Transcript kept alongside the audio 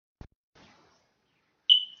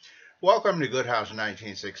Welcome to Good House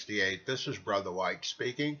 1968. This is Brother White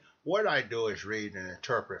speaking. What I do is read and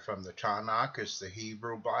interpret from the Tanahk. It's the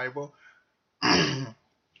Hebrew Bible.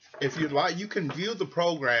 If you'd like, you can view the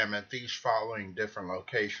program at these following different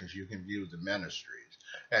locations. You can view the ministries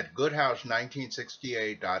at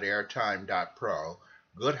goodhouse1968.airtime.pro,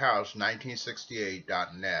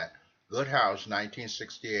 goodhouse1968.net,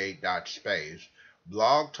 goodhouse1968.space,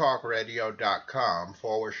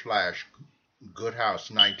 blogtalkradio.com/goodhouse1960.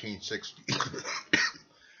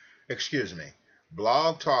 Excuse me,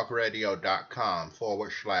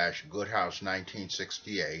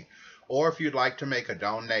 blogtalkradio.com/goodhouse1968. Or if you'd like to make a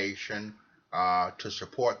donation to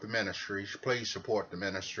support the ministries, please support the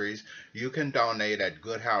ministries. You can donate at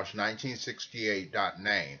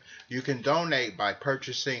goodhouse1968.name. You can donate by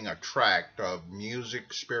purchasing a tract of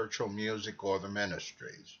music, spiritual music, or the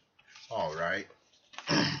ministries. All right.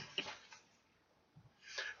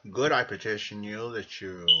 Good, I petition you that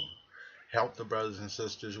you help the brothers and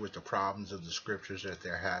sisters with the problems of the scriptures that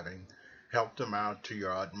they're having. Help them out to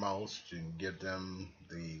your utmost and give them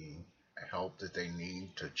the help that they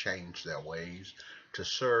need to change their ways, to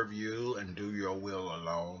serve you and do your will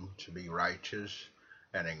alone, to be righteous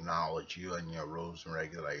and acknowledge you and your rules and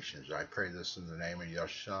regulations. I pray this in the name of your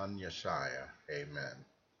Son, Yeshua. Amen.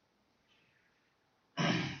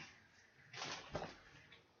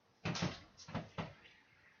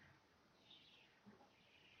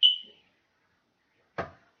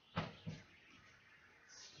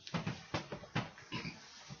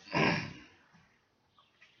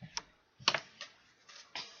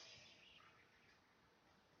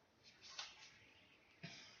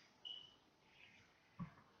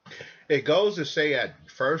 It goes to say at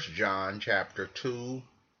 1 John chapter 2,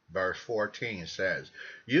 verse 14 says,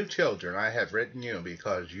 "You children, I have written you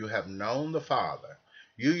because you have known the Father.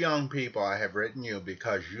 You young people, I have written you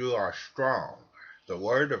because you are strong. The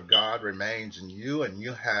word of God remains in you, and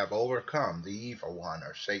you have overcome the evil one,"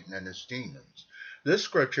 or Satan and his demons. This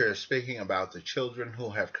scripture is speaking about the children who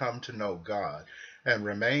have come to know God and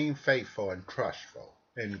remain faithful and trustful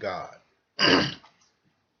in God.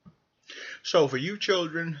 So for you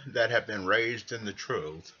children that have been raised in the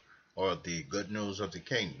truth, or the good news of the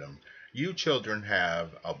kingdom, you children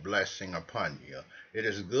have a blessing upon you. It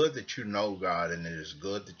is good that you know God, and it is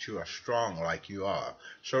good that you are strong like you are.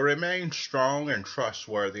 So remain strong and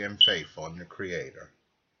trustworthy and faithful in the Creator.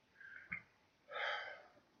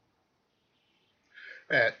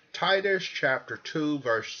 At Titus chapter 2,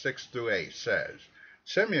 verse 6 through 8 says,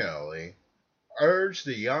 "Similarly, urge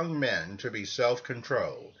the young men to be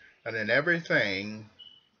self-controlled, and in everything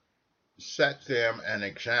set them an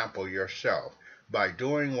example yourself by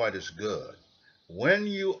doing what is good. When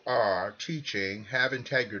you are teaching, have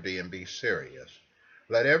integrity and be serious.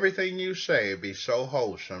 Let everything you say be so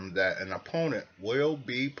wholesome that an opponent will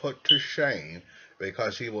be put to shame,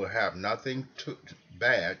 because he will have nothing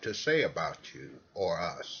bad to say about you or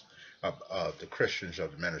us, of the Christians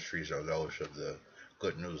of the ministries, or those of the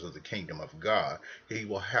good news of the kingdom of God. He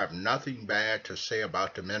will have nothing bad to say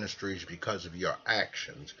about the ministries because of your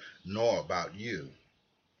actions, nor about you."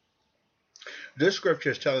 This scripture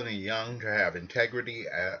is telling the young to have integrity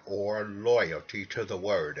or loyalty to the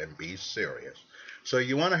word and be serious. So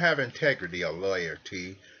you want to have integrity or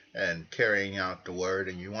loyalty and carrying out the word,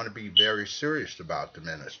 and you want to be very serious about the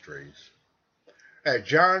ministries. At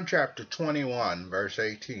John chapter 21, verse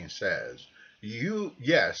 18 says,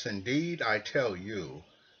 "Yes, indeed, I tell you,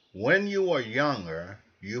 when you were younger,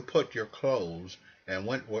 you put your clothes on and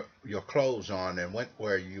went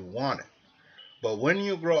where you wanted. But when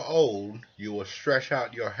you grow old, you will stretch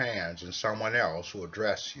out your hands, and someone else will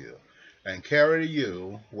dress you and carry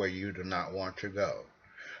you where you do not want to go."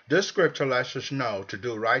 This scripture lets us know to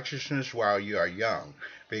do righteousness while you are young,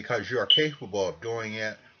 because you are capable of doing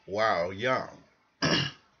it while young.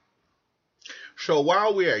 So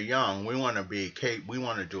while we are young, we want to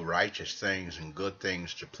do righteous things and good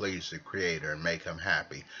things to please the Creator and make Him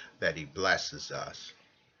happy that He blesses us.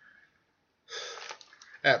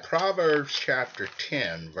 At Proverbs chapter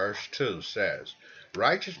 10, verse 2 says,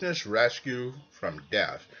 "Righteousness rescue from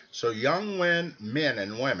death." So young men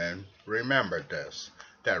and women, remember this,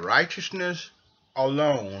 that righteousness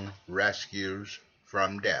alone rescues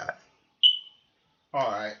from death.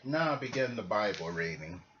 All right, now begin the Bible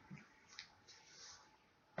reading.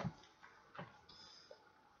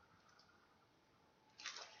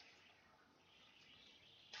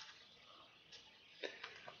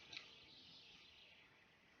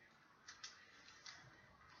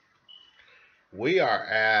 We are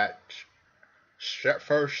at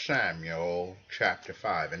 1 Samuel chapter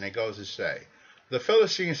 5, and it goes to say, "The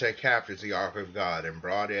Philistines had captured the ark of God and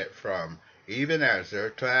brought it from even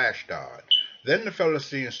Ezra, to Ashdod. Then the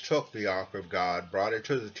Philistines took the ark of God, brought it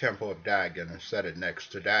to the temple of Dagon, and set it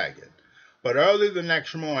next to Dagon. But early the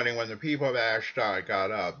next morning, when the people of Ashdod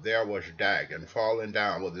got up, there was Dagon, fallen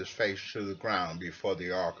down with his face to the ground before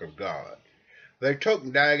the ark of God. They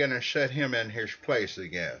took Dagon and set him in his place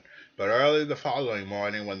again. But early the following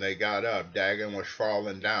morning, when they got up, Dagon was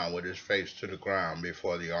fallen down with his face to the ground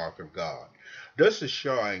before the ark of God. This is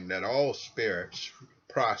showing that all spirits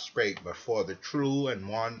prostrate before the true and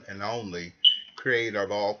one and only Creator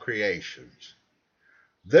of all creations.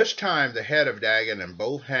 This time the head of Dagon in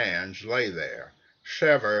both hands lay there,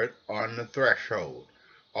 severed on the threshold.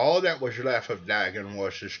 All that was left of Dagon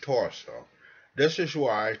was his torso. This is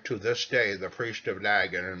why, to this day, the priest of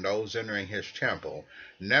Dagon and those entering his temple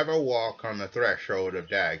never walk on the threshold of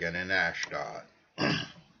Dagon in Ashdod.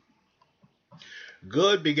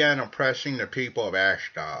 Gud began oppressing the people of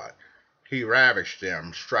Ashdod. He ravished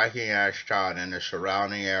them, striking Ashdod and the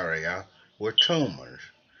surrounding area with tumors.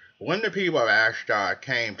 When the people of Ashdod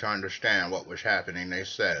came to understand what was happening, they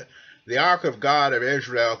said, "The ark of God of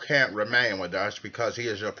Israel can't remain with us because he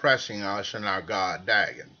is oppressing us and our god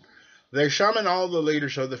Dagon." They summoned all the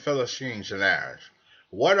leaders of the Philistines and asked,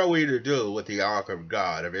 "What are we to do with the ark of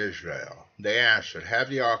God of Israel?" They answered, "Have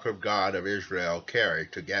the ark of God of Israel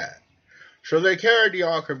carried to Gath." So they carried the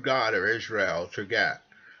ark of God of Israel to Gath.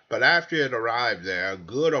 But after it arrived there,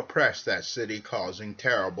 Gud oppressed that city, causing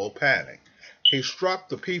terrible panic. He struck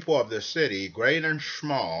the people of the city, great and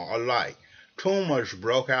small alike. Tumors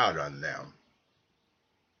broke out on them.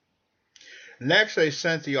 Next they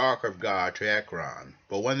sent the ark of God to Ekron.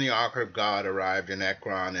 But when the ark of God arrived in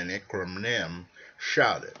Ekron, and Ekromnim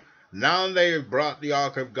shouted, "Now they have brought the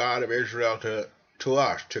ark of God of Israel to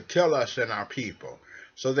us, to kill us and our people."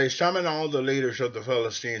 So they summoned all the leaders of the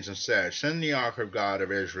Philistines and said, "Send the ark of God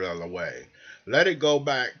of Israel away. Let it go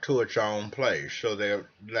back to its own place, so that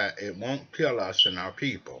it won't kill us and our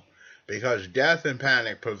people," because death and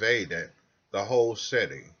panic pervaded the whole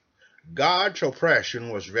city. God's oppression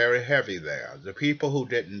was very heavy there. The people who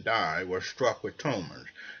didn't die were struck with tumors,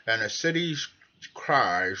 and the city's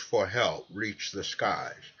cries for help reached the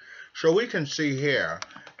skies. So we can see here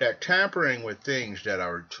that tampering with things that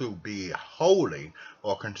are to be holy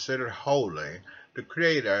or considered holy, the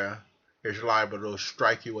Creator is liable to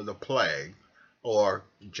strike you with a plague, or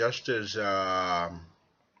just as the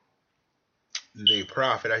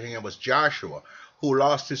prophet, I think it was Joshua, who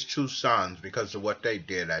lost his two sons because of what they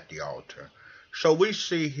did at the altar. So we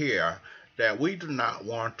see here that we do not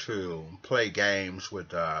want to play games with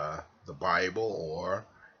the Bible, or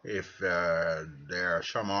if there are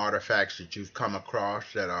some artifacts that you've come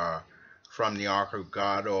across that are from the Ark of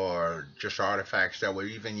God, or just artifacts that were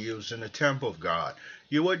even used in the temple of God.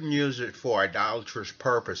 You wouldn't use it for idolatrous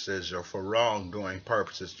purposes or for wrongdoing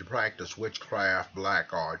purposes, to practice witchcraft,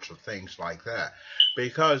 black arts, or things like that,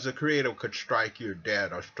 because the Creator could strike you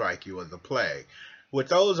dead or strike you with a plague. With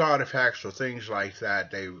those artifacts or things like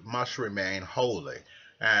that, they must remain holy.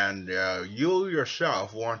 And you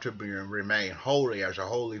yourself want to remain holy as a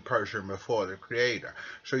holy person before the Creator.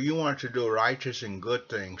 So you want to do righteous and good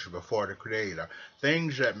things before the Creator,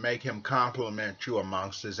 things that make Him compliment you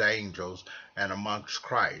amongst His angels and amongst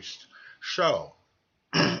Christ. So,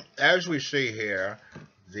 as we see here,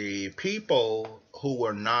 the people who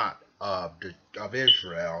were not of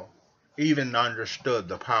Israel even understood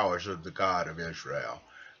the powers of the God of Israel.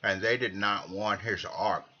 And they did not want his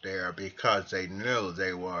ark there because they knew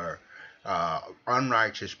they were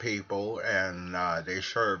unrighteous people, and they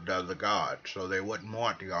served other gods. So they wouldn't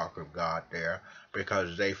want the ark of God there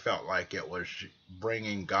because they felt like it was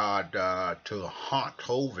bringing God to haunt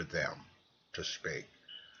over them, to speak.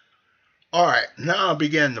 All right, now I'll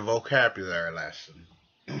begin the vocabulary lesson.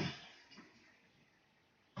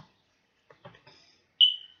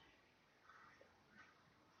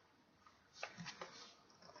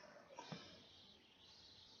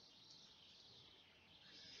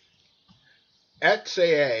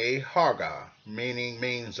 Etsea Haga, meaning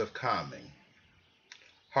means of calming.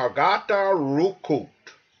 Hargata Rukut,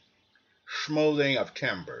 smoothing of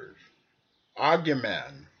timbers.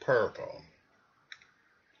 Argument, purple.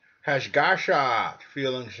 Hashgashat,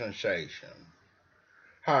 feeling sensation.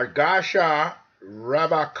 Hargasha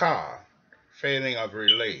Ravaka, feeling of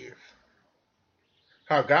relief.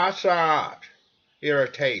 Hargasat,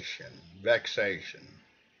 irritation, vexation.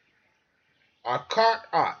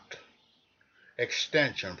 Akatat,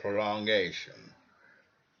 extension, prolongation.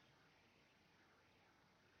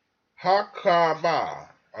 Hakava,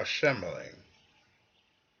 assembling.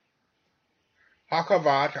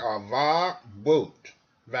 Hakavat, ava, boot,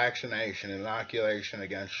 vaccination, inoculation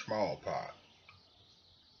against smallpox.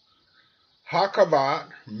 Hakavat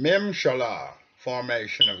Memshalah,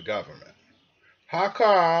 formation of government.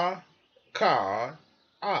 Hakar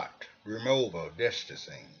At, removal,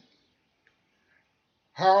 distancing.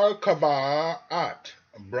 At,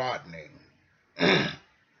 broadening.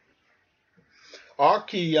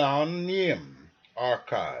 Archaeonim,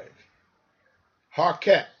 archive.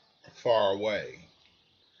 Harket, far away.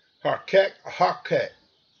 Harket,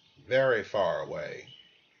 very far away.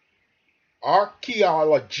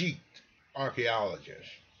 Archaeologist, archaeologist.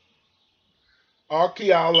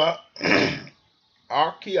 Archaeology,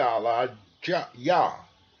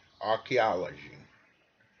 archaeology.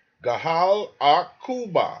 Gahal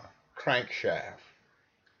Akuba, crankshaft.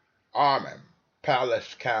 Armon,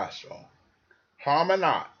 palace, castle.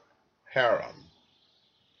 Harmonot, harem.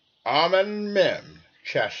 Almond mem,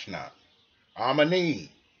 chestnut. Almond,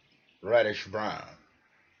 reddish brown.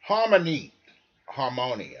 Harmony,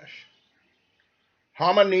 harmonious.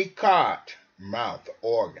 Harmonicat, mouth,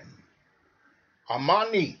 organ.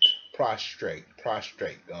 Amanit, prostrate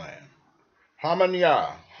gland.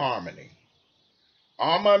 Harmonia, harmony.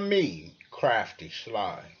 Amami, crafty,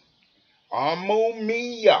 sly.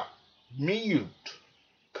 Amumiya, mute,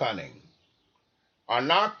 cunning.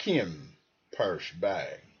 Anakim, purse,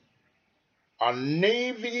 bag.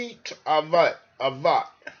 Anavit, avat,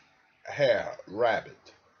 hare, rabbit.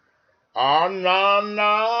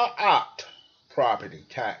 Ananaat, property,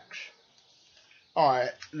 tax. Alright,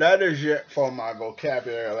 that is it for my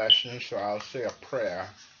vocabulary lesson, so I'll say a prayer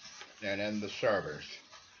and end the service.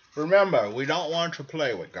 Remember, we don't want to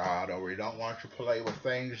play with God, or we don't want to play with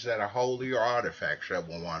things that are holy or artifacts that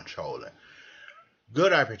were once holy.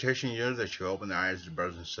 Good, I petition you that you open the eyes of the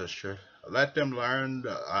brothers and sisters. Let them learn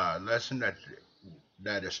the lesson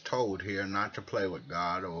that is told here, not to play with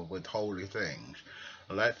God or with holy things.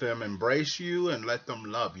 Let them embrace you and let them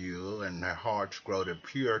love you, and their hearts grow to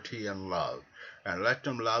purity and love. And let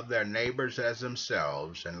them love their neighbors as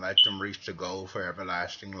themselves, and let them reach the goal for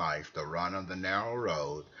everlasting life, the run on the narrow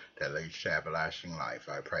road that leads to everlasting life.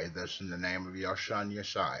 I pray this in the name of your Son,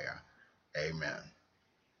 Yeshua. Amen.